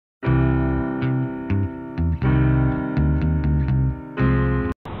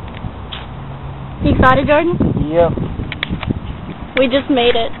excited, Jordan? Yep. We just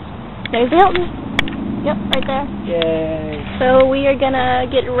made it. There's the Hilton. Yep, right there. Yay. So we are gonna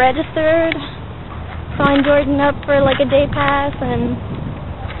get registered, sign Jordan up for like a day pass, and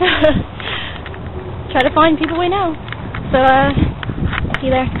try to find people we know. So, see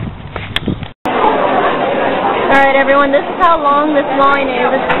you there. Alright everyone, this is how long this line is.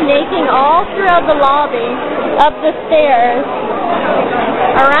 It's snaking all throughout the lobby, up the stairs,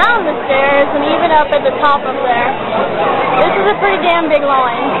 around the stairs, and even up at the top up there. This is a pretty damn big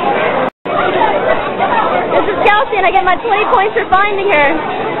line. This is Kelsey, and I get my 20 points for finding her.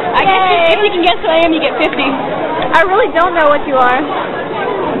 I guess if you can guess who I am, you get 50. I really don't know what you are.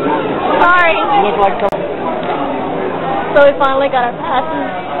 Sorry. You look like something. So we finally got our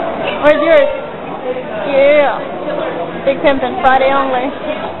passes. Where's yours? Yeah. Big Pimpin', Friday only.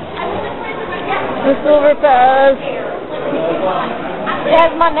 The silver pass. It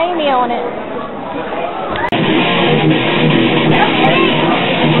has my name on it.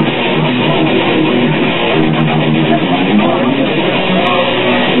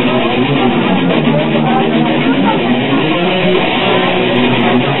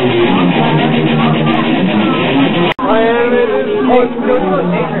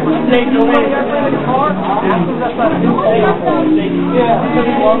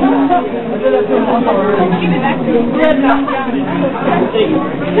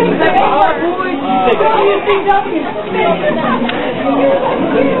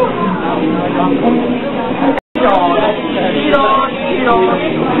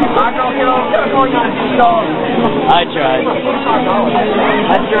 I tried,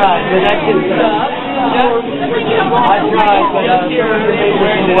 but that didn't stop. I tried, but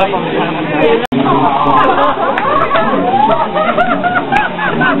ended up on the time.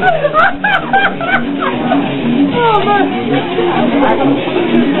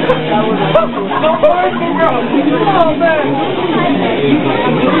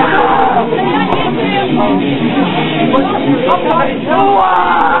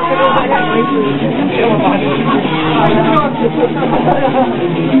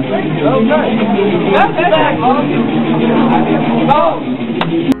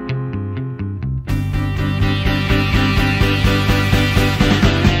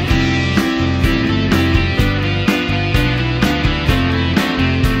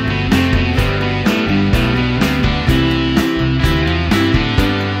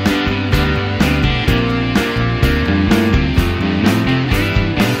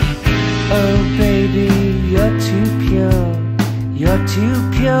 You're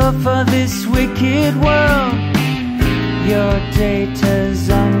too pure for this wicked world. Your data's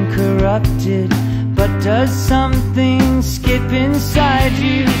uncorrupted, but does something skip inside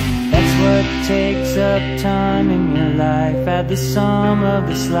you? That's what takes up time in your life. Add the sum of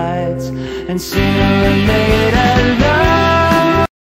the slides, and sooner or later